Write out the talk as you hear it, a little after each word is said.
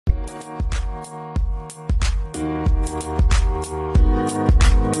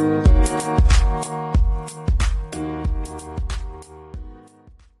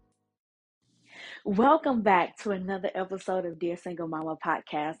Welcome back to another episode of Dear Single Mama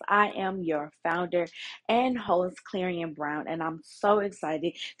Podcast. I am your founder and host, Clarion Brown, and I'm so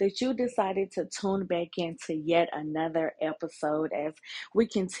excited that you decided to tune back into yet another episode as we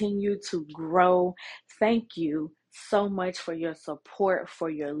continue to grow. Thank you so much for your support, for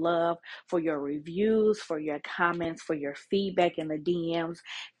your love, for your reviews, for your comments, for your feedback in the DMs.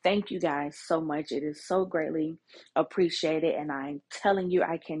 Thank you guys so much. It is so greatly appreciated, and I'm telling you,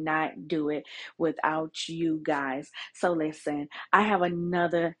 I cannot do it without you guys. So listen, I have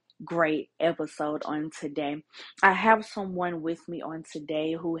another great episode on today. I have someone with me on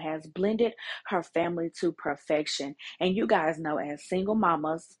today who has blended her family to perfection. And you guys know, as single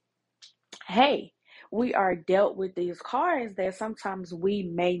mamas, hey, we are dealt with these cards that sometimes we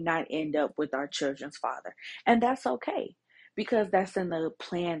may not end up with our children's father. And that's okay, because that's in the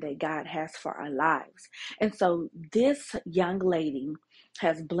plan that God has for our lives. And so this young lady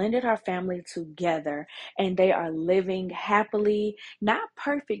has blended her family together, and they are living happily, not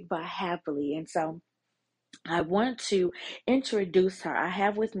perfect, but happily. And so I want to introduce her. I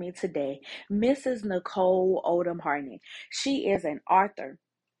have with me today Mrs. Nicole Odom Harnett. She is an author,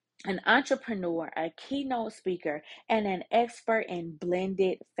 an entrepreneur, a keynote speaker, and an expert in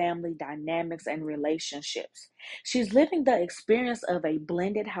blended family dynamics and relationships. She's living the experience of a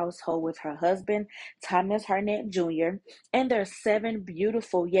blended household with her husband, Thomas Harnett Jr., and their 7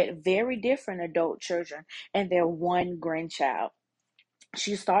 beautiful yet very different adult children and their 1 grandchild.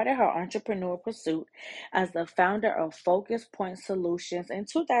 She started her entrepreneur pursuit as the founder of Focus Point Solutions in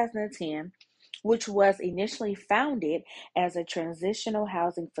 2010, which was initially founded as a transitional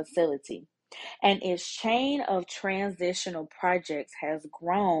housing facility. And its chain of transitional projects has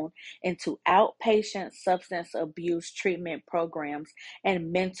grown into outpatient substance abuse treatment programs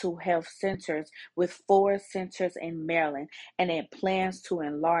and mental health centers, with 4 centers in Maryland, and it plans to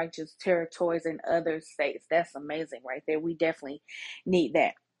enlarge its territories in other states. That's amazing right there. We definitely need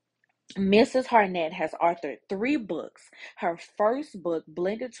that. Mrs. Harnett has authored 3 books. Her first book,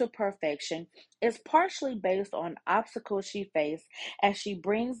 Blended to Perfection, is partially based on obstacles she faced as she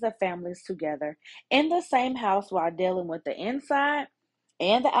brings the families together in the same house while dealing with the inside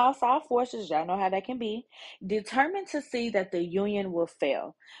and the outside forces. Y'all know how that can be. Determined to see that the union will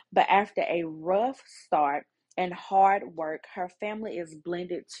fail. But after a rough start and hard work, her family is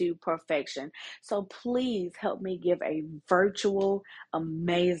blended to perfection. So please help me give a virtual,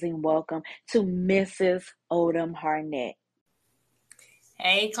 amazing welcome to Mrs. Odom Harnett.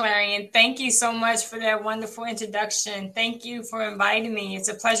 Hey, Clarion, thank you so much for that wonderful introduction. Thank you for inviting me. It's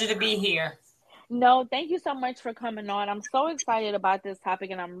a pleasure to be here. No, thank you so much for coming on. I'm so excited about this topic,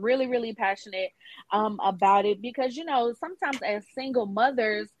 and I'm really, really passionate about it because, sometimes as single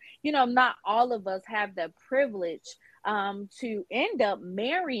mothers, not all of us have the privilege to end up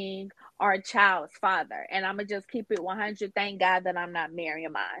marrying our child's father. And I'm going to just keep it 100. Thank God that I'm not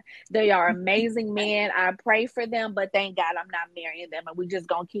marrying mine. They are amazing men. I pray for them, but thank God I'm not marrying them. And we just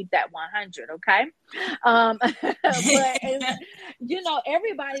going to keep that 100, okay? But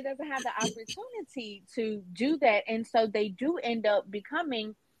everybody doesn't have the opportunity to do that. And so they do end up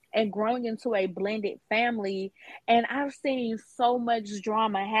becoming and growing into a blended family. And I've seen so much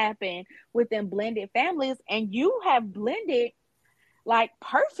drama happen within blended families, and you have blended like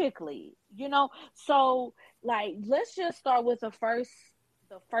perfectly, So like, let's just start with the first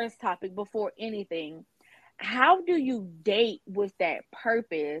topic before anything. How do you date with that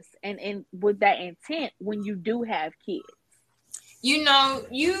purpose and with that intent when you do have kids? You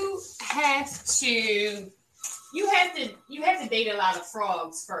have to date a lot of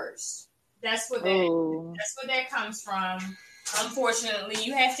frogs first. That's what that comes from. Unfortunately,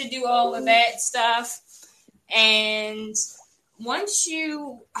 you have to do all of that stuff. And once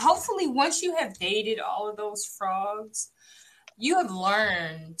you have dated all of those frogs, you have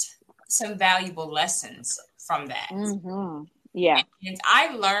learned some valuable lessons from that. Mm-hmm. Yeah. And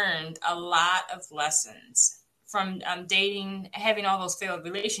I learned a lot of lessons from dating, having all those failed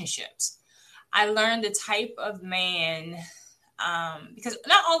relationships. I learned the type of man, because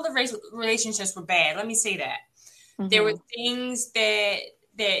not all the relationships were bad. Let me say that. Mm-hmm. There were things that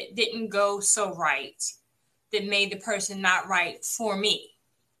didn't go so right, that made the person not right for me.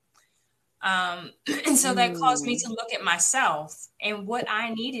 And so that caused me to look at myself and what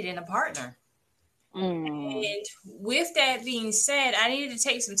I needed in a partner. And with that being said, I needed to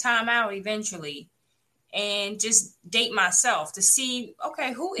take some time out eventually and just date myself to see,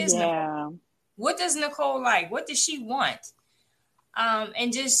 okay, who is Nicole? What does Nicole like? What does she want?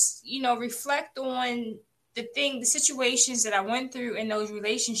 And just, reflect on the situations that I went through in those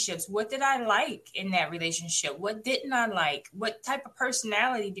relationships, what did I like in that relationship? What didn't I like? What type of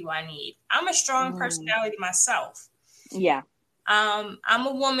personality do I need? I'm a strong personality myself. Yeah. I'm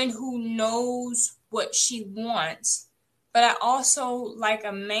a woman who knows what she wants, but I also like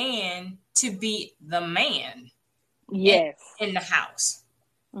a man to be the man Yes. in the house.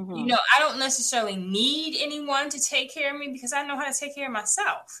 You know, I don't necessarily need anyone to take care of me because I know how to take care of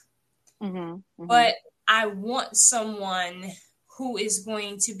myself. But I want someone who is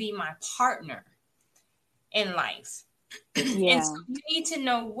going to be my partner in life. Yeah. And so you need to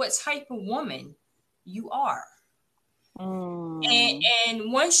know what type of woman you are.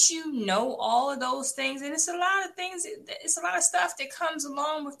 And once you know all of those things, and it's a lot of things, it's a lot of stuff that comes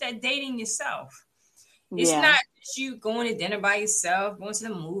along with that dating yourself. It's not just you going to dinner by yourself, going to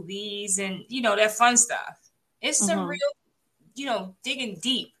the movies, and you know that fun stuff. It's some real, you know, digging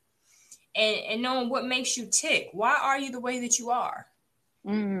deep and knowing what makes you tick. Why are you the way that you are?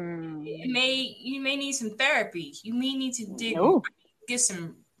 You may need some therapy. You may need to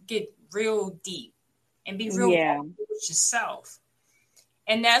get real deep and be real vulnerable with yourself.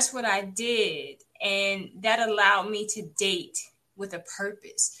 And that's what I did. And that allowed me to date with a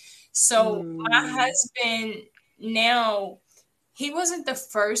purpose. So my husband now, he wasn't the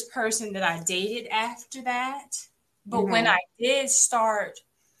first person that I dated after that. But when I did start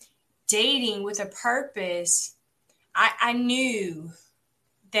dating with a purpose, I knew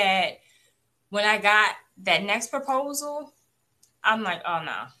that when I got that next proposal, I'm like, oh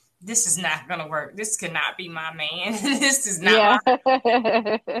no, this is not gonna work. This cannot be my man. This is not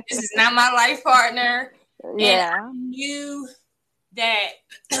this is not my life partner. And I knew that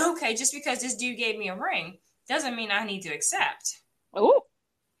okay, just because this dude gave me a ring doesn't mean I need to accept.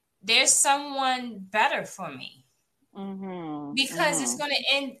 There's someone better for me. Because it's going to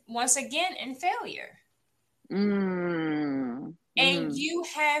end once again in failure. And you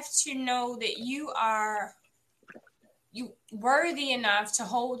have to know that you worthy enough to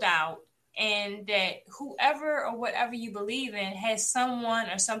hold out, and that whoever or whatever you believe in has someone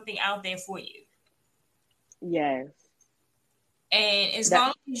or something out there for you. Yes. And as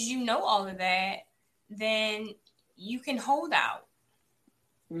long as you know all of that, then you can hold out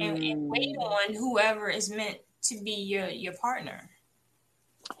and wait on whoever is meant to be your partner.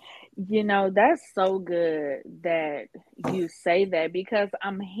 You know, that's so good that you say that, because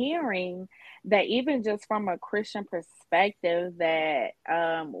I'm hearing that even just from a Christian perspective that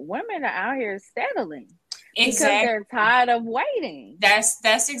women are out here settling because they're tired of waiting.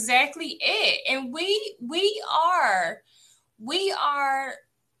 That's exactly it. And we are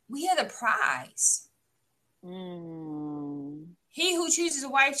the prize. He who chooses a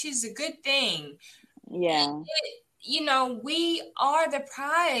wife chooses a good thing. Yeah. You know, we are the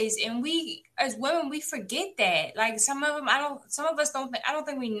prize, and we as women, we forget that. Like some of us don't think, I don't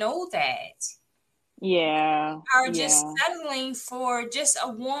think we know that. Yeah. We are just settling for just a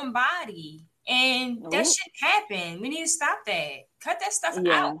warm body, and that shouldn't happen. We need to stop that. Cut that stuff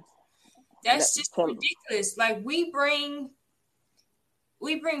out. That's just ridiculous. Like we bring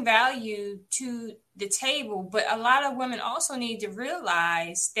value to the table, but a lot of women also need to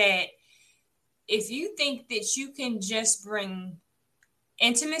realize that if you think that you can just bring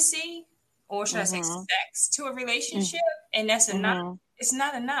intimacy, or should I say sex, to a relationship, and that's enough, it's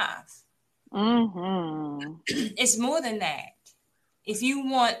not enough. It's more than that. If you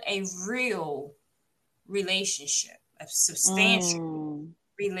want a real relationship, a substantial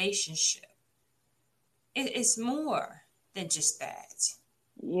relationship, it's more than just that.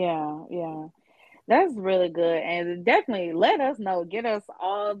 Yeah. That's really good. And definitely let us know, get us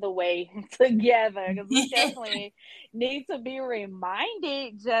all the way together, because we definitely need to be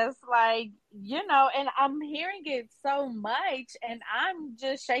reminded, just like, you know, and I'm hearing it so much and I'm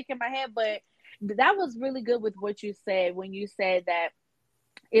just shaking my head. But that was really good with what you said when you said that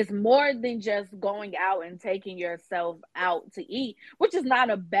it's more than just going out and taking yourself out to eat, which is not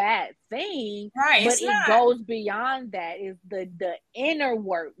a bad thing, right? But it goes beyond that. Is the inner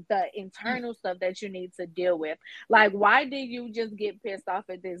work, the internal stuff that you need to deal with. Like, why did you just get pissed off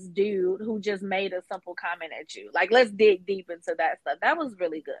at this dude who just made a simple comment at you? Like, let's dig deep into that stuff. That was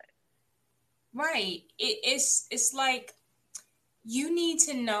really good. Right. It's like you need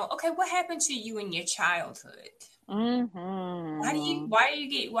to know, okay, what happened to you in your childhood? Why do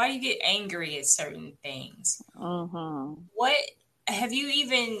you get angry at certain things? What have you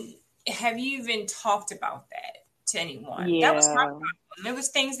even talked about that to anyone? That was my problem. There was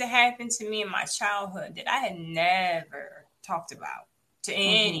things that happened to me in my childhood that I had never talked about to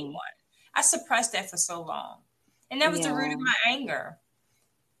anyone. I suppressed that for so long, and that was the root of my anger.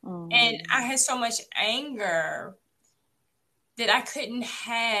 And I Mm. had so much anger that I couldn't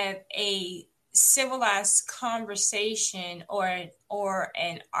have a civilized conversation or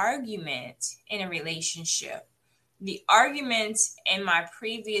an argument in a relationship. The arguments in my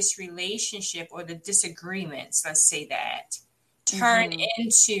previous relationship, or the disagreements, let's say that, turned Mhm.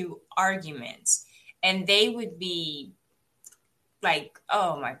 into arguments. And they would be like,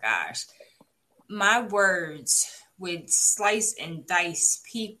 oh my gosh, my words would slice and dice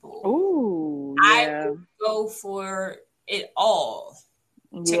people. Ooh, I yeah. would go for it all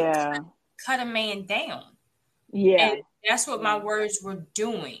to Yeah. cut a man down. And Yeah. that's what my Yeah. words were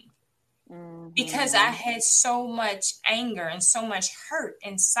doing, because I Mhm. had so much anger and so much hurt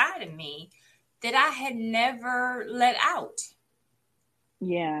inside of me that I had never let out.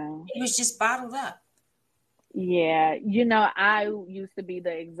 Yeah. It was just bottled up. Yeah, you know, I used to be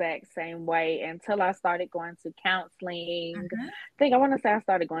the exact same way until I started going to counseling. Mhm. I think I want to say I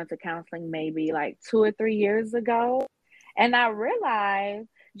started going to counseling maybe like 2 or 3 years ago. And I realized,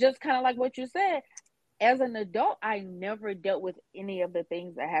 just kind of like what you said, as an adult, I never dealt with any of the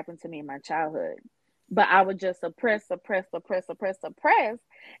things that happened to me in my childhood. But I would just suppress, suppress, suppress, suppress, suppress.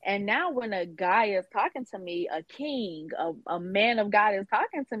 And now, when a guy is talking to me, a king, a man of God is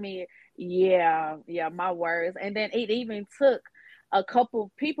talking to me, yeah, yeah, my words. And then it even took a couple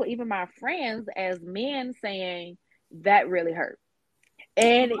people, even my friends, as men, saying that really hurt.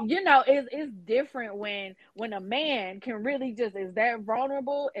 And you know, it's different when a man can really just is that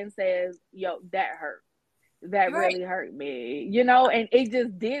vulnerable and says, "Yo, that hurt. That Right. really hurt me." You know, and it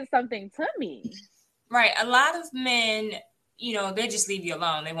just did something to me. Right. A lot of men, they just leave you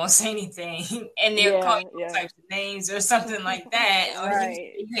alone. They won't say anything. And they'll call Yeah, you yeah. all types of names or something like that. Or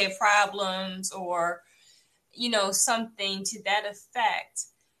Right. you had problems, or, something to that effect.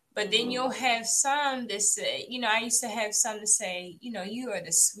 But then Mhm. you'll have some that say, I used to have some to say, you are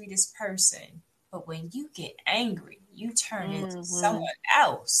the sweetest person. But when you get angry, you turn into someone Mhm.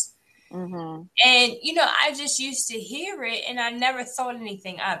 else. Mhm. And, I just used to hear it and I never thought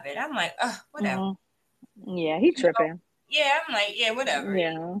anything of it. I'm like, oh, whatever. Mhm. Yeah, he You know, tripping. yeah, I'm like, yeah, whatever.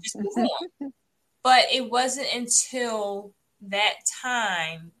 Yeah. Just move on. But it wasn't until that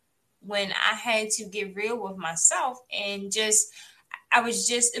time when I had to get real with myself and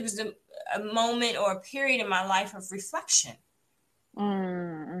it was a moment or a period in my life of reflection.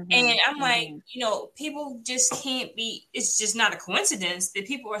 And Mhm. I'm like, Mhm. people just can't be, it's just not a coincidence that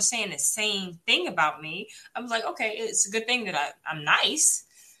people are saying the same thing about me. I was like, okay, it's a good thing that I'm nice.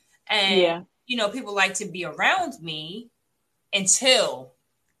 And, Yeah. people like to be around me until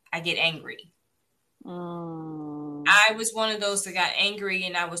I get angry. Mm. I was one of those that got angry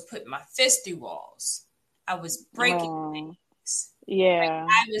and I was putting my fist through walls. I was breaking Oh. things. Like, Yeah.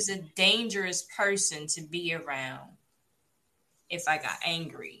 I was a dangerous person to be around if I got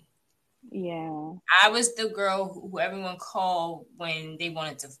angry. Yeah. I was the girl who everyone called when they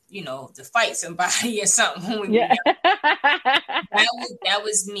wanted to, to fight somebody or something when we were Yeah. young. That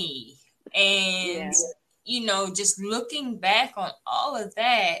was me. And, Yeah. just looking back on all of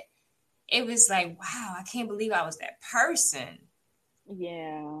that, it was like, wow, I can't believe I was that person.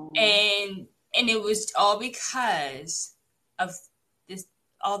 Yeah. And it was all because of this,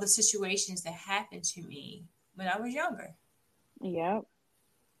 all the situations that happened to me when I was younger. Yep.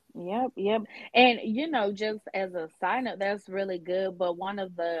 Yep, yep. And you know, just as a side note, that's really good. But one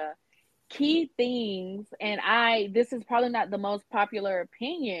of the key things, and this is probably not the most popular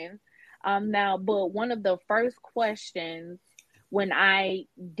opinion, now, but one of the first questions when I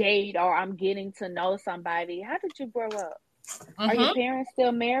date or I'm getting to know somebody, how did you grow up? Are your Mm-hmm. parents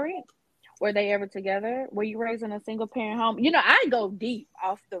still married? Were they ever together? Were you raised in a single parent home? You know, I go deep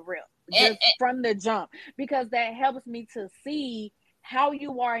off the rip, And, just from the jump, because that helps me to see how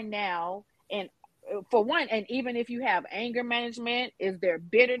you are now. And for one, and even if you have anger management, is there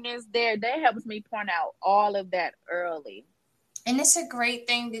bitterness there? That helps me point out all of that early. And it's a great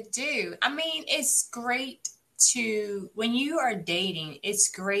thing to do. I mean, it's great when you are dating,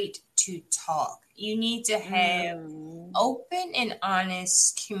 it's great to talk. You need to have Mm, open and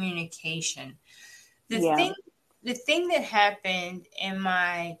honest communication. The yeah. thing the thing that happened in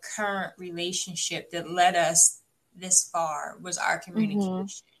my current relationship that led us this far was our Mm-hmm.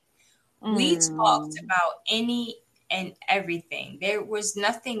 communication. We talked Mm, about any and everything. There was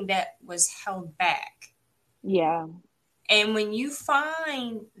nothing that was held back. yeah. And when you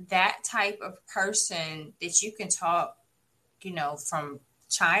find that type of person that you can talk, from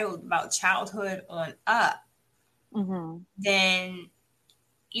childhood on up, Mm-hmm. then,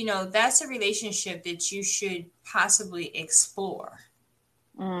 that's a relationship that you should possibly explore.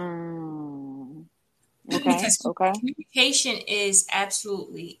 Mm, Okay. because Okay. communication is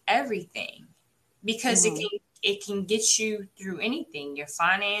absolutely everything, because Mhm. it can get you through anything, your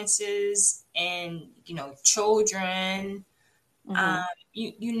finances and children, Mhm.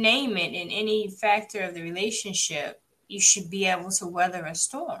 you name it, in any factor of the relationship, you should be able to weather a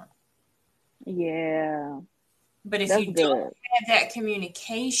storm. Yeah. But if That's you don't good. have that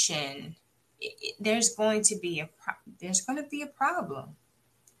communication, there's going to be there's going to be a problem.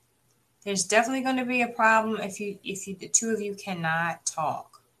 There's definitely going to be a problem if you the two of you cannot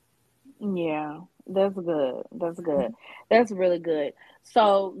talk. Yeah. That's good. That's good. That's really good.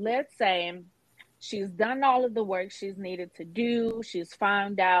 So let's say she's done all of the work she's needed to do. She's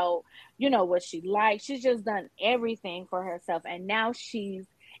found out, what she likes. She's just done everything for herself. And now she's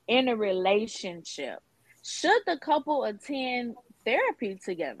in a relationship. Should the couple attend therapy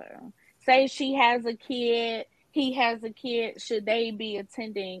together? Say she has a kid, he has a kid. Should they be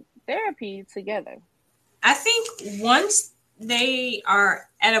attending therapy together? I think once they are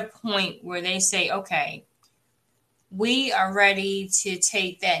at a point where they say, okay, we are ready to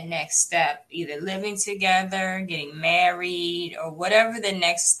take that next step, either living together, getting married, or whatever the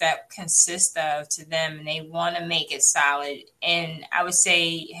next step consists of to them, and they want to make it solid. And I would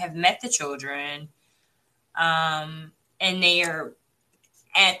say have met the children, and they are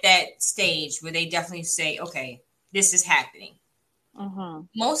at that stage where they definitely say, okay, this is happening. Mm-hmm.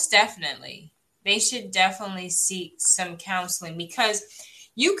 Most definitely. They should definitely seek some counseling, because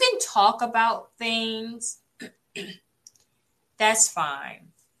you can talk about things, that's fine.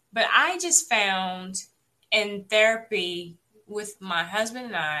 But I just found in therapy with my husband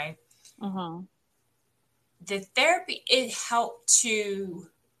and I, Mm-hmm. the therapy, it helped to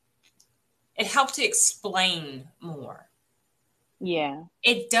explain more. Yeah.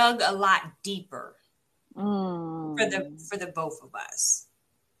 It dug a lot deeper for the Mm. for the both of us.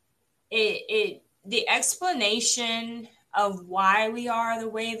 The explanation of why we are the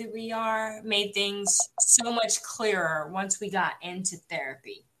way that we are made things so much clearer once we got into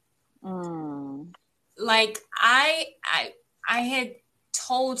therapy. Mm. Like I had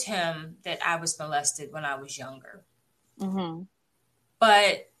told him that I was molested when I was younger, Mm-hmm.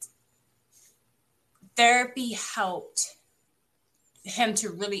 but therapy helped him to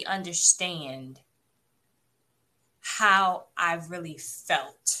really understand how I really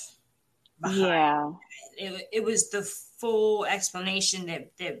felt behind Yeah. it. It was the full explanation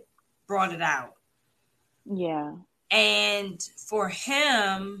that brought it out. Yeah. And for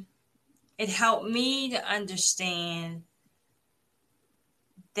him, it helped me to understand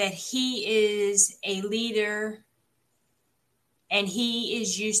that he is a leader and he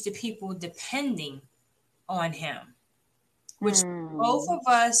is used to people depending on him, which both Mm. of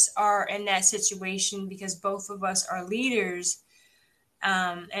us are in that situation because both of us are leaders,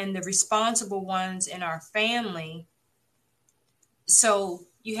 and the responsible ones in our family. So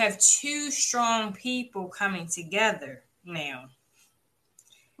you have two strong people coming together now,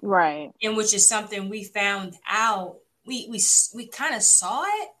 Right. and which is something we found out. We kind of saw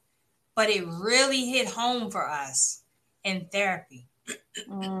it, but it really hit home for us in therapy.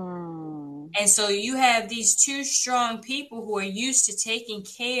 Mm. And so you have these two strong people who are used to taking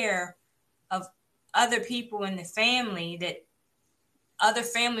care of other people in the family, that other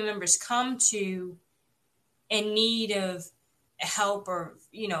family members come to in need of help, or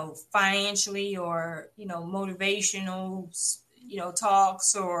financially, or motivational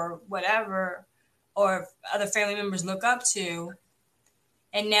talks or whatever, or other family members look up to.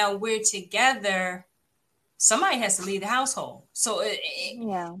 And now we're together, somebody has to lead the household. So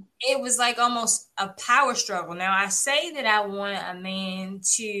Yeah. it was like almost a power struggle. Now I say that I wanted a man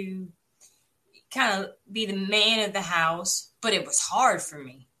to kind of be the man of the house, but it was hard for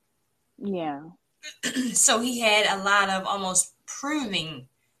me. Yeah. So he had a lot of almost proving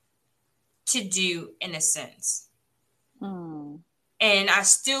to do, in a sense. Mm. And I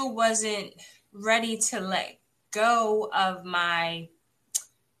still wasn't ready to let go of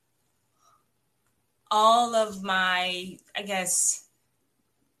all of my, I guess,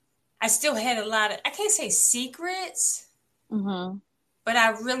 I still had a lot of, I can't say secrets, Mm-hmm. but I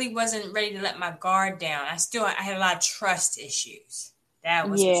really wasn't ready to let my guard down. I had a lot of trust issues. That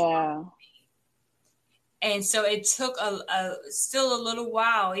was what's wrong. Yeah. And so it took still a little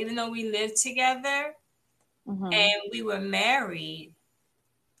while, even though we lived together Mm-hmm. and we were married,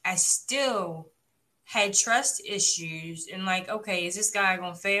 I still had trust issues, and like, okay, is this guy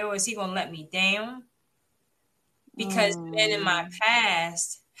gonna fail? Is he gonna let me down? Because men in my Mm.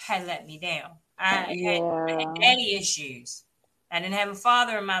 past had let me down. I had Yeah. daddy issues. I didn't have a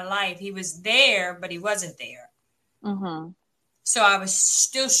father in my life. He was there, but he wasn't there. Mm-hmm. So I was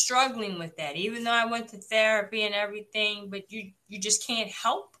still struggling with that, even though I went to therapy and everything, but you just can't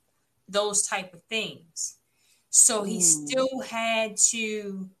help those type of things. So he still had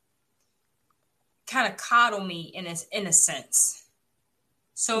to kind of coddle me in a sense.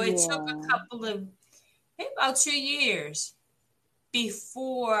 So it took a Yeah. couple of maybe about 2 years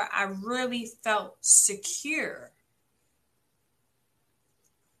before I really felt secure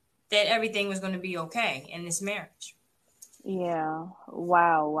that everything was going to be okay in this marriage. Yeah.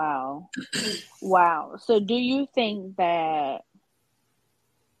 Wow, wow. Wow. So do you think that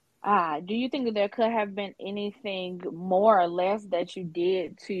there could have been anything more or less that you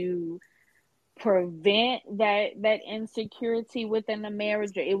did to prevent that insecurity within the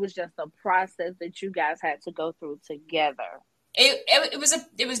marriage, or it was just a process that you guys had to go through together? It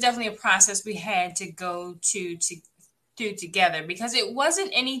was definitely a process we had to go to do together because it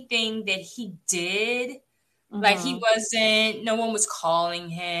wasn't anything that he did. Like he Mhm. wasn't, no one was calling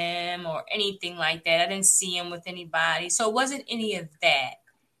him or anything like that. I didn't see him with anybody. So it wasn't any of that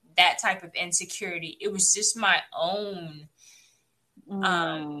type of insecurity. It was just my own,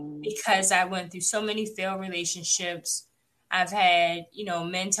 Mm. because I went through so many failed relationships. I've had,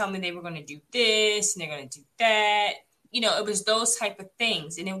 men tell me they were going to do this and they're going to do that. It was those type of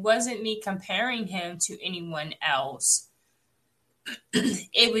things. And it wasn't me comparing him to anyone else.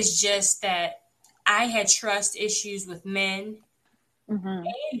 It was just that I had trust issues with men Mhm.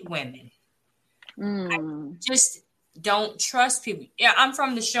 and women. Mm. Just don't trust people. Yeah, I'm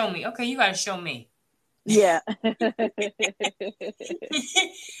from the show me. Okay, you got to show me. Yeah.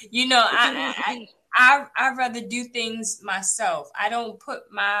 I'd rather do things myself. I don't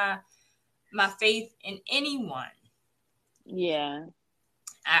put my faith in anyone. Yeah.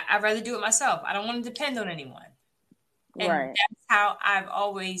 I'd rather do it myself. I don't want to depend on anyone. And Right. that's how I've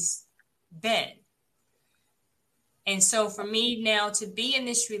always been. And so for me now to be in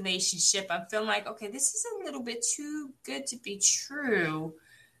this relationship, I'm feeling like, okay, this is a little bit too good to be true.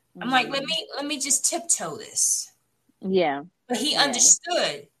 I'm like, Mm. let me just tiptoe this. Yeah. But he Yeah.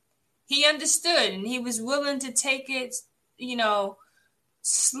 understood. He understood and he was willing to take it, you know,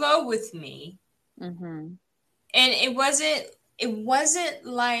 slow with me. Mhm. And it wasn't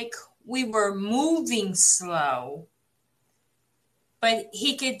like we were moving slow, but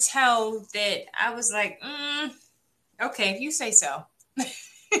he could tell that I was like, okay, if you say so.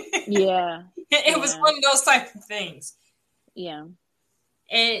 Yeah. It was Yeah. one of those type of things. Yeah.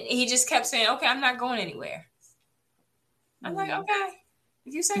 And he just kept saying, okay, I'm not going anywhere. I'm like, Mm. okay,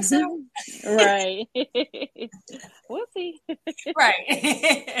 if you say so. Right. We'll see.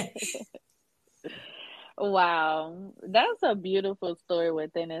 Right. Wow. That's a beautiful story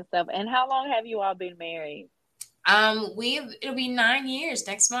within itself. And how long have you all been married? It'll be 9 years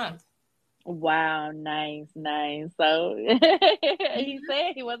next month. Wow, nice, nice. So he Mhm.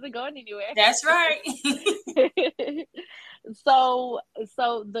 said he wasn't going anywhere. That's right. So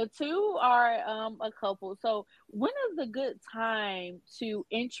so the two are a couple. So when is a good time to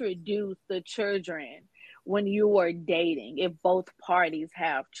introduce the children when you are dating, if both parties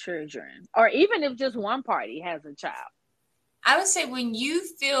have children, or even if just one party has a child? I would say when you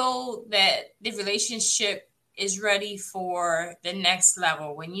feel that the relationship is ready for the next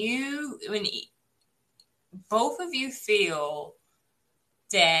level, when both of you feel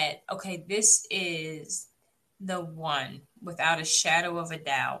that okay, this is the one without a shadow of a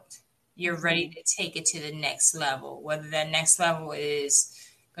doubt, you're ready Mm-hmm. to take it to the next level. Whether that next level is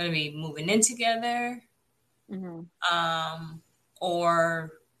going to be moving in together, Mm-hmm. um,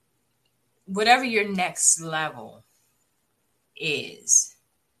 or whatever your next level is,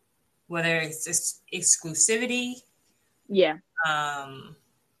 whether it's exclusivity, Yeah. um,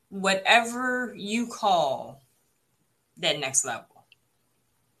 whatever you call that next level.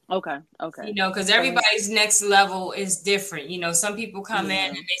 Okay. Okay. Because So everybody's next level is different. Some people come in yeah.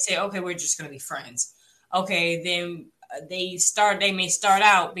 and they say, okay, we're just going to be friends. Okay, then they may start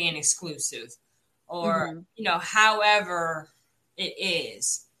out being exclusive or, Mm-hmm. however it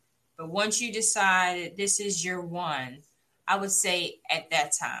is. But once you decide that this is your one, I would say at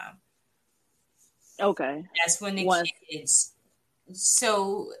that time, Okay. that's when the Once. kids,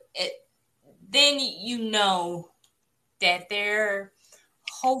 so then that there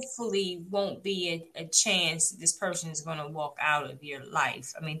hopefully won't be a chance that this person is going to walk out of your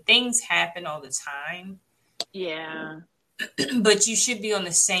life. I mean, things happen all the time, Yeah. but you should be on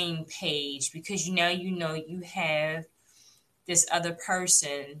the same page because you have this other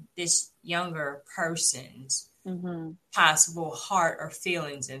person, this younger person's Mm-hmm. possible heart or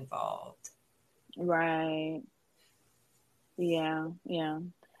feelings involved. Right. Yeah. Yeah.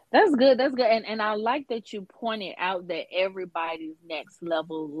 That's good. That's good. And I like that you pointed out that everybody's next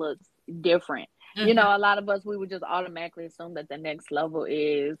level looks different. You Mm-hmm. know, a lot of us, we would just automatically assume that the next level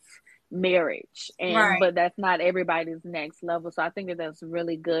is marriage, and Right. but that's not everybody's next level. So I think that that's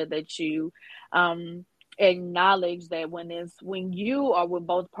really good that you um acknowledge that when you or when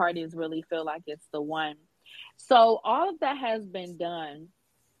both parties really feel like it's the one. So all of that has been done.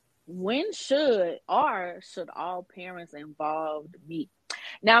 When should all parents involved meet?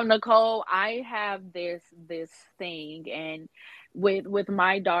 Now, Nicole, I have this thing, and with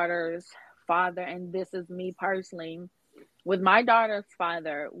my daughter's father, and this is me personally. With my daughter's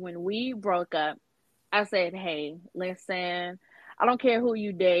father, when we broke up, I said, "Hey, listen, I don't care who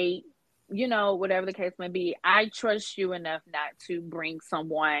you date, whatever the case may be. I trust you enough not to bring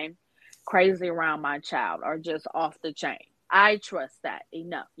someone crazy around my child or just off the chain. I trust that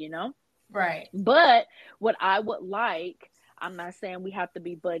enough. Right. But what I would like, I'm not saying we have to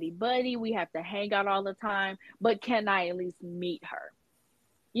be buddy buddy, we have to hang out all the time, but can I at least meet her?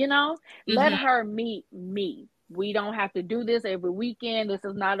 Let Mm-hmm. her meet me. We don't have to do this every weekend. This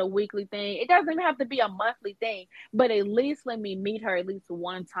is not a weekly thing. It doesn't even have to be a monthly thing, but at least let me meet her at least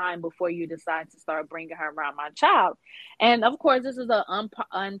one time before you decide to start bringing her around my child. And of course, this is an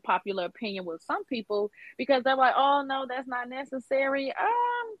unpopular opinion with some people because they're like, oh, no, that's not necessary.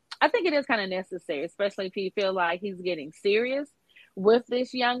 I think it is kind of necessary, especially if you feel like he's getting serious with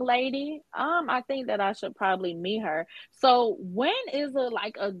this young lady. I think that I should probably meet her. So when is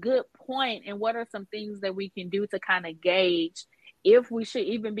like a good point, and what are some things that we can do to kind of gauge if we should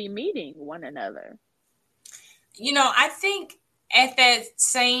even be meeting one another? I think at that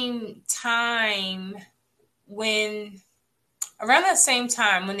same time, when around that same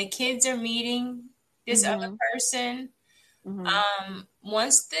time when the kids are meeting this other Mhm. person, Mhm.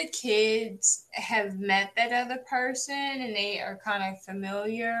 once the kids have met that other person and they are kind of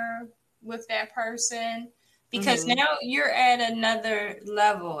familiar with that person, because Mhm. now you're at another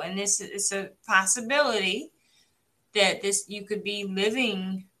level, and this is a possibility that this you could be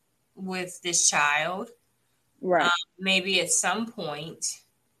living with this child, Right. maybe at some point,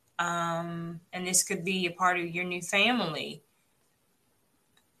 and this could be a part of your new family.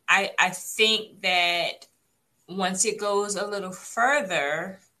 I think that once it goes a little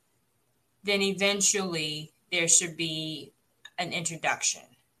further, then eventually there should be an introduction.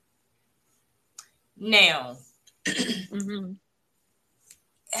 Now, Mhm.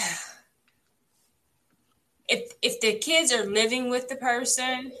 if the kids are living with the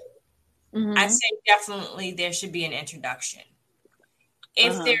person, I Mhm. say definitely there should be an introduction.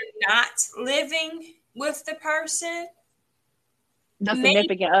 If they're Uh-huh. not living with the person, The maybe,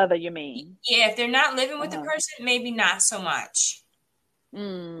 significant other, you mean? yeah, if they're not living with the Uh-huh. person, maybe not so much.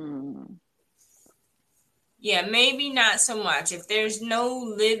 Mm. Yeah, maybe not so much. If there's no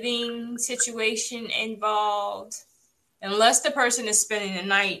living situation involved, unless the person is spending the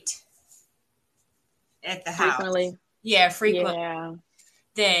night at the house. Frequently. Yeah, frequently. Yeah.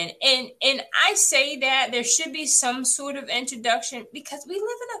 Then and I say that there should be some sort of introduction because we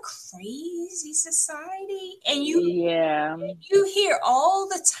live in a crazy society, and Yeah. you hear all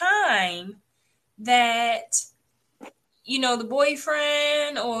the time that the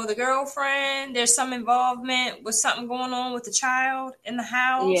boyfriend or the girlfriend, there's some involvement with something going on with the child in the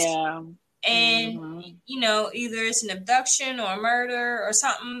house, Yeah. and Mhm. either it's an abduction or a murder or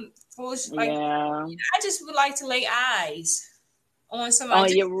something foolish like. Yeah. I just would like to lay eyes on Oh,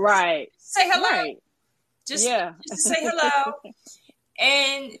 somebody, you're just right. say hello, Right. just Yeah. just to say hello,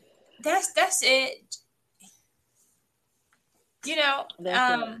 and that's it. That's it. Yeah.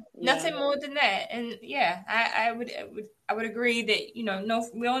 Nothing more than that. And yeah, I would agree that no,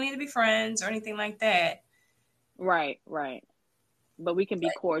 we don't need to be friends or anything like that. Right. Right. But we can be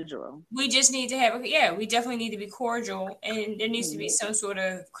cordial. We just need to have, yeah, we definitely need to be cordial, and there needs to be Mhm. some sort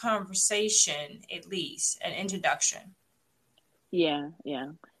of conversation, at least an introduction. Yeah,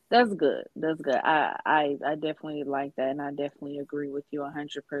 yeah. That's good. That's good. I definitely like that, and I definitely agree with you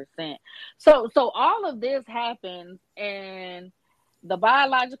 100%. So all of this happens, and the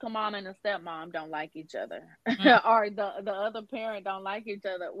biological mom and the stepmom don't like each other, Mm. or the other parent don't like each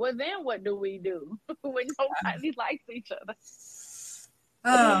other. Well, then what do we do when nobody likes each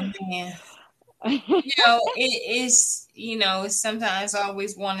Oh other? man. It is, sometimes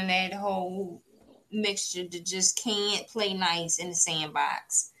always wanting that whole mixture that just can't play nice in the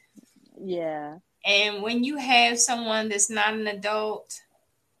sandbox. Yeah. And when you have someone that's not an adult,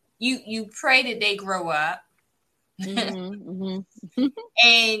 you pray that they grow up. Mhm. Mhm.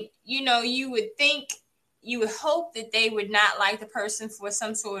 And you would hope that they would not like the person for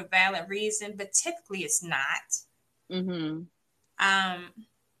some sort of valid reason, but typically it's not. Mhm. Um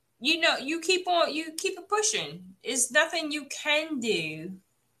you keep it pushing. It's nothing you can do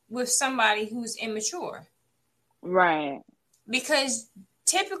with somebody who's immature. Right. Because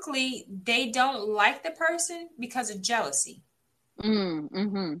typically they don't like the person because of jealousy. So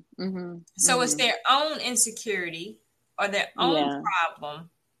it's their own insecurity or their own Yeah. problem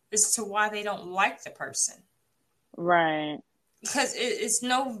as to why they don't like the person. Right. Because it's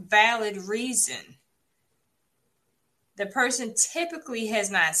no valid reason. The person typically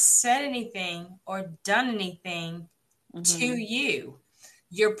has not said anything or done anything to you.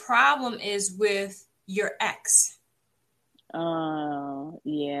 Your problem is with your ex. Oh,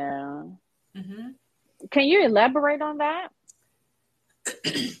 yeah. Mm-hmm. Can you elaborate on that?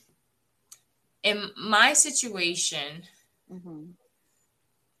 In my situation,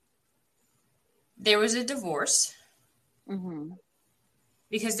 there was a divorce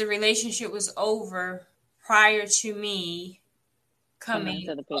because the relationship was over prior to me Coming coming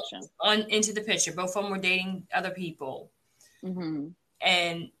into the picture. into the picture. Both of them were dating other people,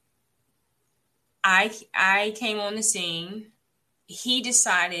 and I came on the scene. He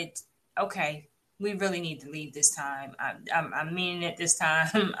decided, okay, we really need to leave this time. I'm meaning it this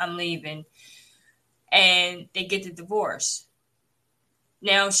time. I'm leaving, and they get the divorce.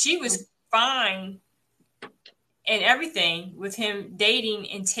 Now she was fine and everything with him dating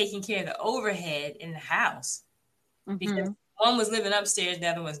and taking care of the overhead in the house because one was living upstairs, the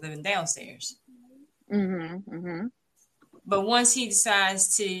other was living downstairs. But once he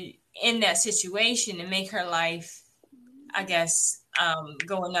decides to end that situation and make her life, I guess,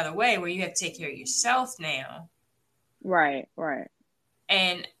 go another way where you have to take care of yourself now. Right, right.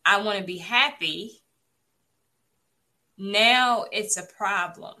 And I want to be happy. Now it's a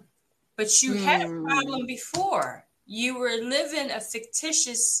problem. But you had a problem before. You were living a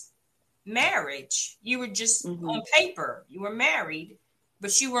fictitious marriage. You were just on paper. You were married,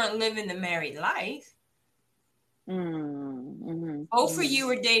 but you weren't living the married life. Both of you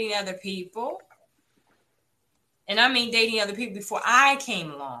were dating other people. And I mean dating other people before I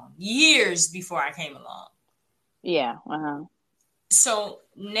came along. Years before I came along. Yeah. So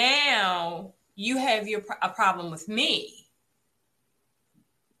now you have a problem with me.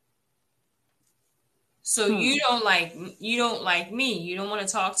 So you don't like me. You don't want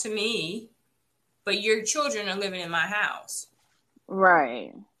to talk to me, but your children are living in my house.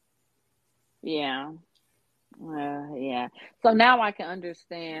 Right. Yeah. Yeah. So now I can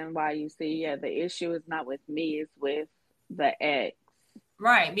understand why you see, yeah, the issue is not with me, it's with the ex.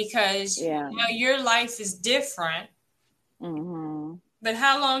 Right, because your life is different. But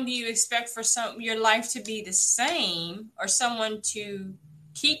how long do you expect for your life to be the same or someone to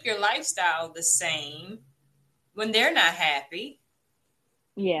keep your lifestyle the same when they're not happy?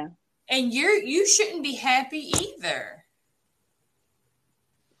 Yeah. And you shouldn't be happy either.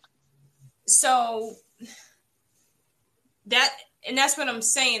 So that's what I'm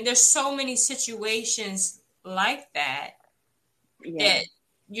saying. There's so many situations like that that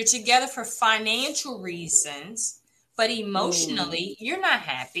you're together for financial reasons, but emotionally you're not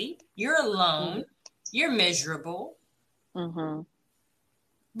happy. You're alone. You're miserable.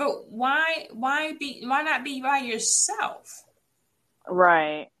 But why not be by yourself?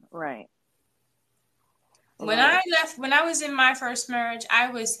 Right, right. When I was in my first marriage, I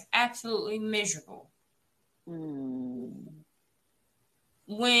was absolutely miserable.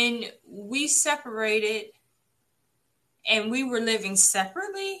 When we separated and we were living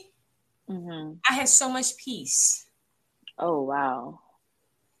separately, I had so much peace. Oh, wow.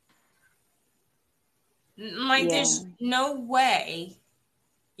 Like there's no way,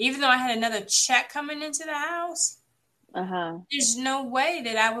 even though I had another check coming into the house, there's no way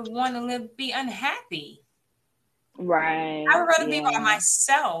that I would want to be unhappy. Right. I would rather be by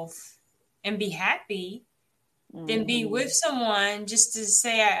myself and be happy than be with someone just to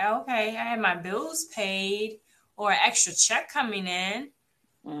say, okay, I had my bills paid or an extra check coming in.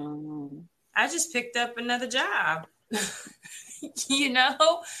 I just picked up another job.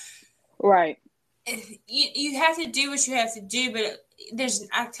 Right. You have to do what you have to do, but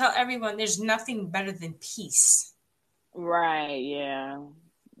I tell everyone there's nothing better than peace. Right. Yeah.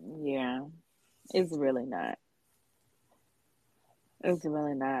 Yeah. It's really not. It's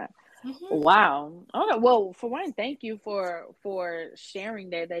really not. Wow. Okay. Well, for one, thank you for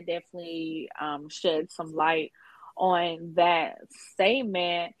sharing that. That definitely shed some light on that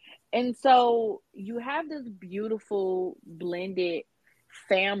statement. And so you have this beautiful blended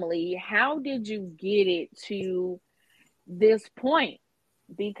family. How did you get it to this point?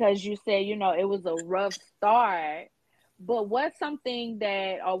 Because you said, it was a rough start, but what's something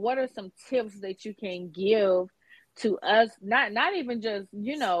that, or what are some tips that you can give to us, not even just,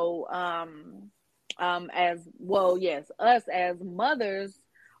 as well, yes, us as mothers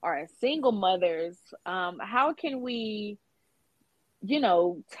or as single mothers, how can we,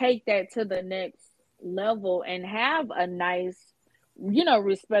 take that to the next level and have a nice,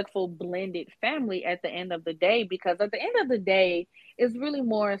 respectful blended family at the end of the day? Because at the end of the day, it's really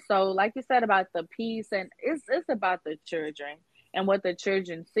more so, like you said, about the peace, and it's about the children and what the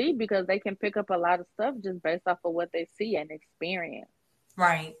children see, because they can pick up a lot of stuff just based off of what they see and experience.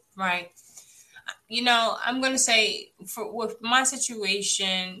 Right, right. I'm going to say for with my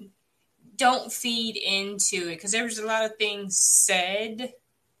situation, don't feed into it because there was a lot of things said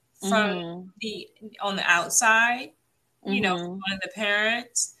from Mhm. the on the outside, from Mhm. one of the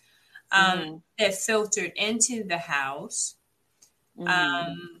parents, Mhm. that filtered into the house,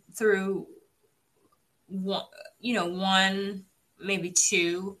 Mhm. through one, one, maybe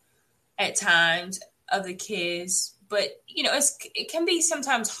two at times of the kids. But it can be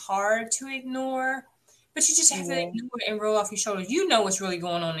sometimes hard to ignore, but you just have to Yeah. ignore it and roll off your shoulders. You know what's really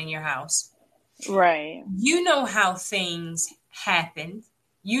going on in your house. Right. You know how things happened.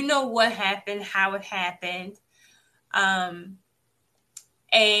 You know what happened, how it happened. Um,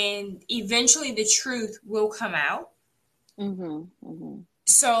 and eventually the truth will come out. Mhm. Mhm.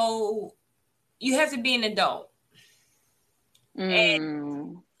 So you have to be an adult and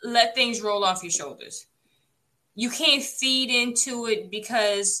Mm. let things roll off your shoulders. You can't feed into it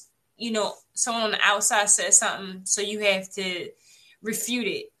because, someone on the outside says something. So you have to refute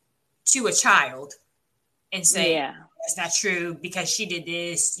it to a child and say, Yeah. that's not true because she did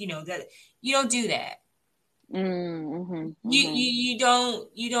this, that you don't do that. Mhm. You, Mhm. you,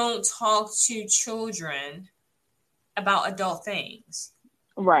 you don't talk to children about adult things.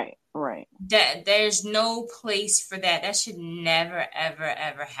 Right. Right. That there's no place for that. That should never, ever,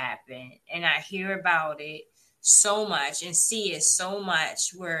 ever happen. And I hear about it so much and see it so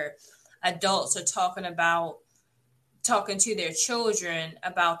much where adults are talking to their children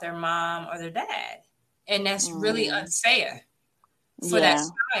about their mom or their dad. And that's really Mm. unfair for that Yeah.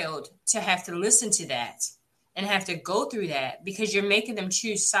 child to have to listen to that and have to go through that because you're making them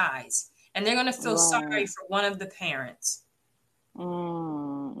choose sides and they're going to feel sorry Right. for one of the parents.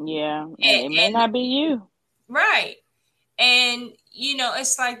 Mm. Yeah. And And, it may and not be you. right. And,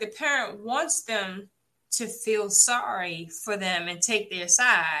 it's like the parent wants them to feel sorry for them and take their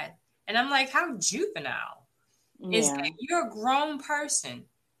side. And I'm like, how juvenile is Yeah. that? You're a grown person.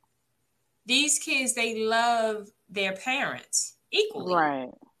 These kids, they love their parents equally.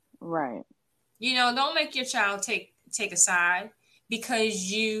 Right. Right. Don't make your child take a side because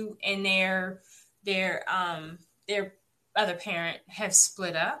you and their other parent have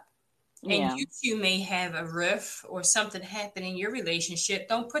split up and Yeah. you two may have a rift or something happen in your relationship.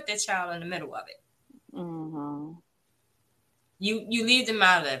 Don't put that child in the middle of it. Mhm. You leave them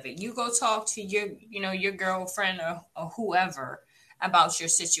out of it. You go talk to your girlfriend or whoever about your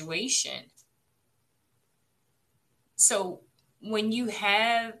situation. So when you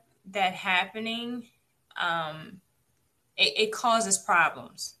have that happening, um, it causes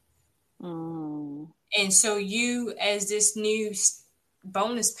problems. Mm. And so you, as this new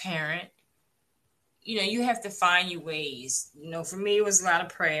bonus parent, you have to find your ways. For me, it was a lot of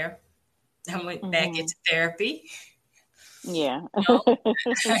prayer. I went back Mhm. into therapy. Yeah. No,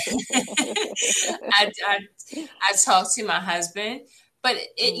 I I talked to my husband, but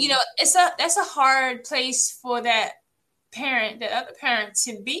Mm. that's a hard place for that other parent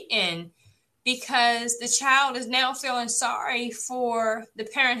to be in because the child is now feeling sorry for the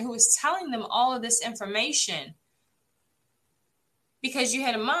parent who is telling them all of this information because you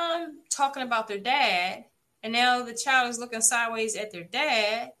had a mom talking about their dad and now the child is looking sideways at their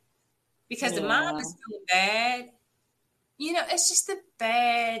dad because the mom Yeah. is feeling bad. It's just a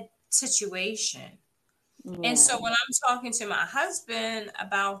bad situation. And Yeah. so when I'm talking to my husband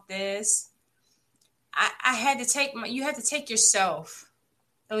about this, I had to you have to take yourself.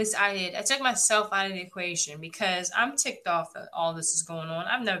 At least I did. I took myself out of the equation because I'm ticked off that all this is going on.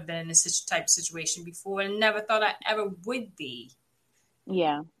 I've never been in this type of situation before and never thought I ever would be.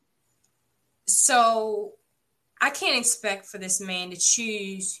 Yeah. So I can't expect for this man to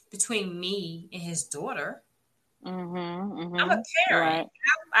choose between me and his daughter. Mhm. I'm a Mhm. parent. Right.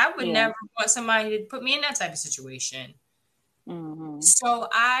 I would Yeah. never want somebody to put me in that type of situation. Mhm. So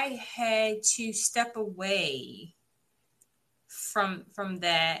I had to step away from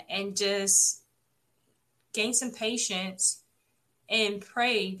that and just gain some patience and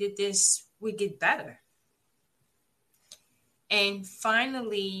pray that this would get better. And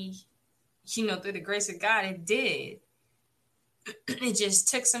finally, through the grace of God, it did. it just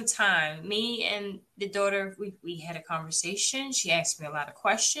took some time. Me and the daughter, we had a conversation. She asked me a lot of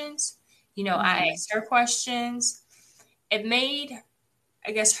questions. I Mm-hmm. asked her questions. It made,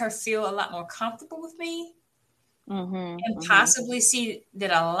 I guess, her feel a lot more comfortable with me Mm-hmm. and Mm-hmm. possibly see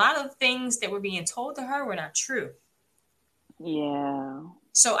that a lot of things that were being told to her were not true. Yeah.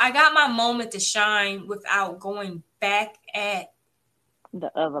 So I got my moment to shine without going back at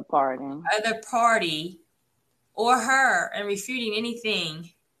The other party. other party or her and refuting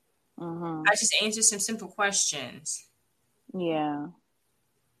anything. Mm-hmm. I just answered some simple questions. Yeah.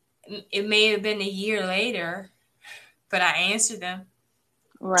 It may have been a year later, but I answered them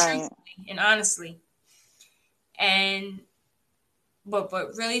Right. truthfully and honestly. And what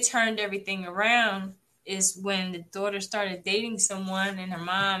really turned everything around is when the daughter started dating someone and her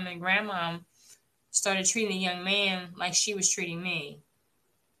mom and grandmom started treating the young man like she was treating me.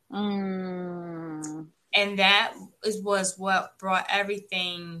 Mm. And that was what brought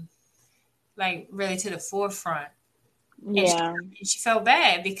everything like really to the forefront. And Yeah. she felt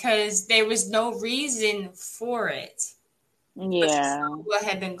bad because there was no reason for it. But she Yeah. saw what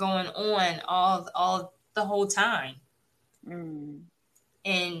had been going on all the whole time. Mm.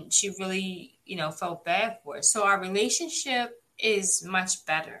 And she really, felt bad for it. So our relationship is much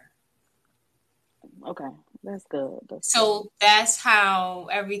better. Okay. That's good. That's good. So that's how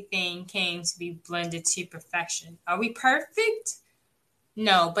everything came to be blended to perfection. Are we perfect?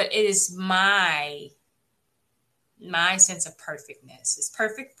 No, but it is my sense of perfectness. It's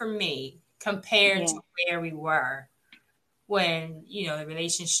perfect for me compared Yeah. to where we were when, the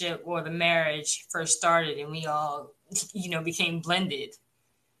relationship or the marriage first started and we all, became blended.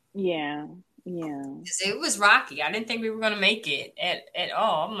 Yeah. Yeah. 'Cause it was rocky. I didn't think we were going to make it at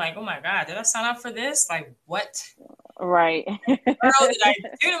all. I'm like, oh my God, did I sign up for this? Like, what Right. world did I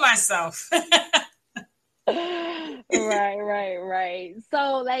do to myself? Right.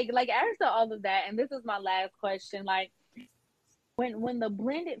 So like after all of that, and this is my last question, like when the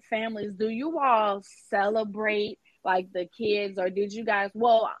blended families, do you all celebrate like the kids, or did you guys,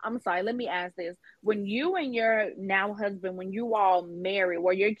 well, I'm sorry, let me ask this. When you and your now husband, when you all married,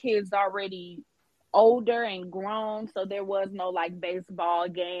 were your kids already older and grown, so there was no like baseball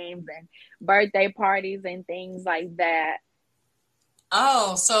games and birthday parties and things like that?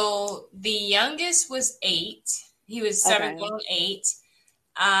 Oh, so the youngest was 8. He was 7 Okay. going on 8.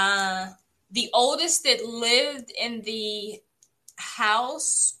 Uh, the oldest that lived in the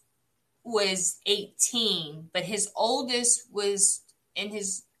house was 18, but his oldest was in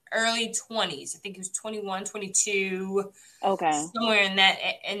his early 20s. I think he was 21, 22, Okay. somewhere in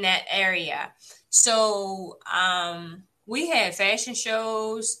that area. So, we had fashion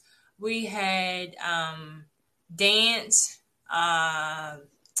shows, we had dance, uh,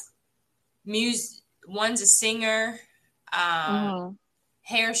 music. One's a singer, um, Mm-hmm.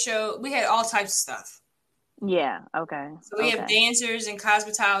 hair show. We had all types of stuff. Yeah. Okay. So we have Okay. dancers and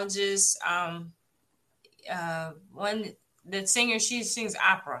cosmetologists. One the singer, she sings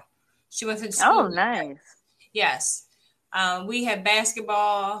opera. She went to school Oh, with that. nice. Yes. We have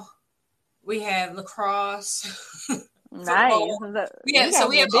basketball. We have lacrosse, Nice. football. You So guys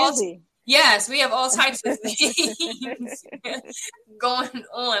we have were all. busy. Yes, we have all types of things going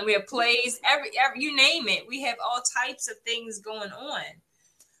on. We have plays, every you name it. We have all types of things going on.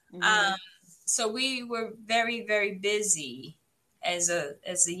 Hmm. Um, so we were very, very busy as a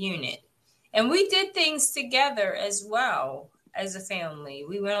unit, and we did things together as well as a family.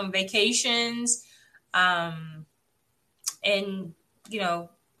 We went on vacations, um, and you know,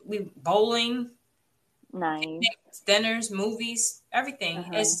 we bowling, Nice. picnics, dinners, movies, everything.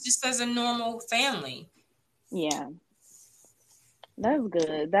 Uh-huh. It's just as a normal family. Yeah. That's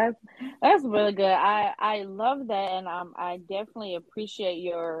good. That's really good. I love that, and I definitely appreciate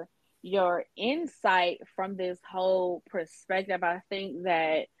your insight from this whole perspective. I think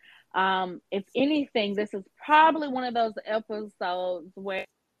that if anything, this is probably one of those episodes where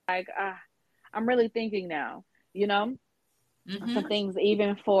like I'm really thinking now, you know, some Mm-hmm. things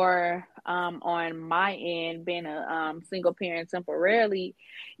even for on my end being a single parent temporarily,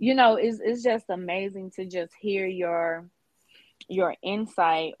 it's just amazing to just hear your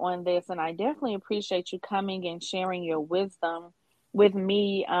insight on this, and I definitely appreciate you coming and sharing your wisdom with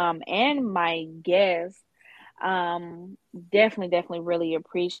me and my guests. Um, definitely really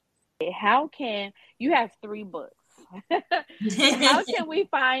appreciate it. How can you have 3 books? How can we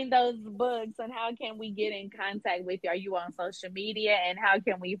find those books, and how can we get in contact with you? Are you on social media, and how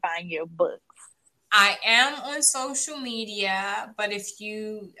can we find your books? I am on social media, but if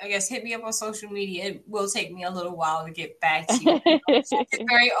you, I guess, hit me up on social media, it will take me a little while to get back to you. I don't check it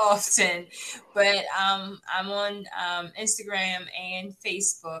very often, but I'm on Instagram and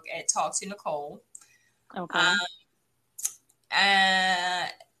Facebook at Talk to Nicole. Okay. Uh,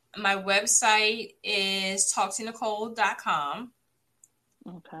 my website is talktonicole.com.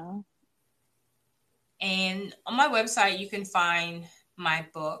 Okay. And on my website, you can find my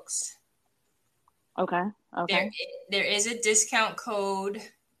books. Okay. There, Okay. there is a discount code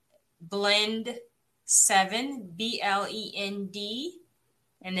Blend7, BLEND,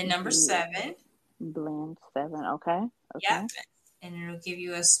 and the number B seven. Blend 7. Okay. Yep. Okay. And it'll give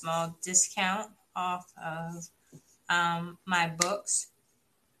you a small discount off of my books.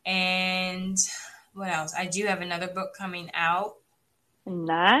 And what else? I do have another book coming out.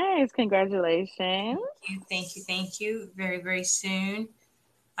 Nice. Congratulations. Thank you, thank you. Very, very soon.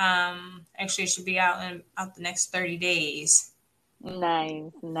 Actually, it should be out the next 30 days.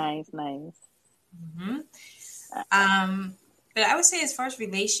 Nice. Nice. Nice. hmm Um, but I would say, as far as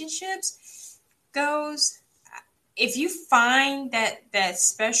relationships goes, if you find that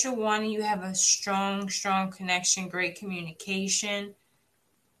special one and you have a strong connection, great communication,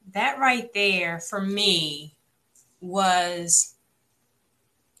 that right there for me was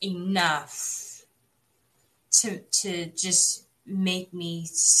enough to just make me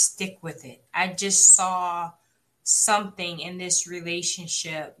stick with it. I just saw something in this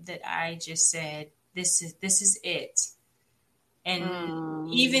relationship that I just said, this is it. And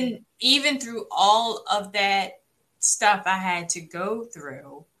Mm. even through all of that stuff I had to go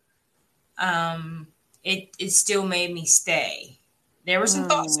through, it still made me stay. There were some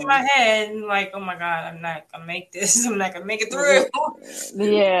thoughts in Mm. my head, like, oh my God, I'm not gonna make this. I'm not gonna make it through.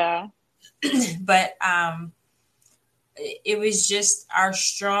 Yeah. But it was just our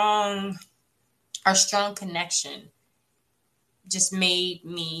strong connection just made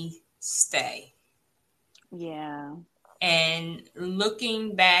me stay. Yeah. And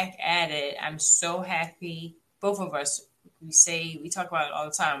looking back at it, I'm so happy. Both of us, we talk about it all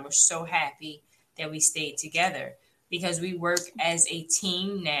the time. We're so happy that we stayed together because we work as a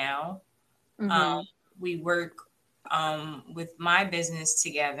team now. Um, Mm-hmm. we work with my business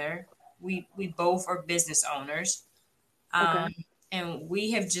together. We both are business owners, Okay. and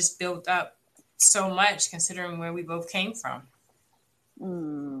we have just built up so much considering where we both came from.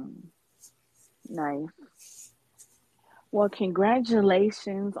 Mm. Nice. Well,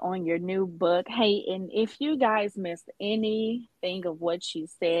 congratulations on your new book. Hey, and if you guys missed anything of what she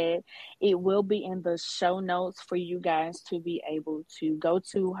said, it will be in the show notes for you guys to be able to go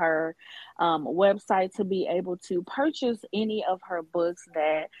to her website to be able to purchase any of her books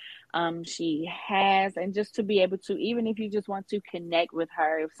that she has, and just to be able to, even if you just want to connect with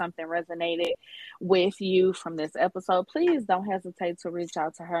her, if something resonated with you from this episode, please don't hesitate to reach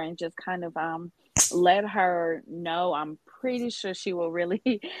out to her and just kind of let her know. I'm pretty sure she will really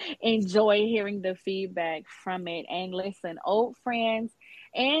enjoy hearing the feedback from it. And listen, old friends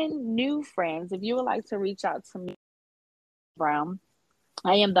and new friends, if you would like to reach out to me, Brown,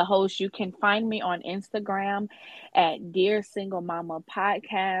 I am the host. You can find me on Instagram at Dear Single Mama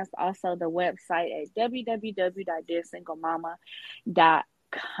Podcast. Also, the website at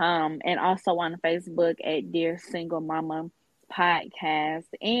www.dearsinglemama.com, and also on Facebook at Dear Single Mama Podcast.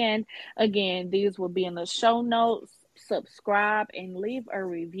 And again, these will be in the show notes. Subscribe and leave a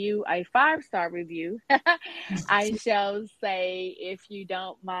review, a 5-star review. I shall say, if you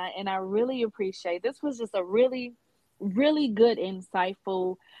don't mind. And I really appreciate this. Was just a really good,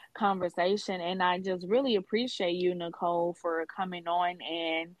 insightful conversation. And I just really appreciate you, Nicole, for coming on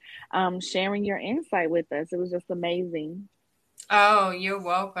and sharing your insight with us. It was just amazing. Oh, you're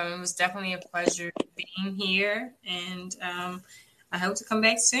welcome. It was definitely a pleasure being here, and I hope to come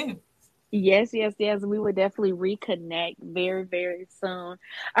back soon. Yes, yes, yes. We will definitely reconnect very, very soon.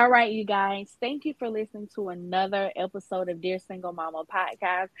 All right, you guys. Thank you for listening to another episode of Dear Single Mama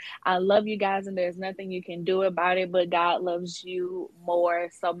Podcast. I love you guys, and there's nothing you can do about it, but God loves you more.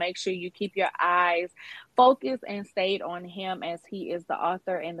 So make sure you keep your eyes focused and stayed on Him, as He is the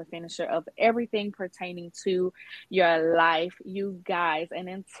author and the finisher of everything pertaining to your life, you guys. And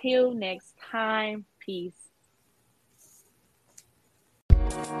until next time, peace.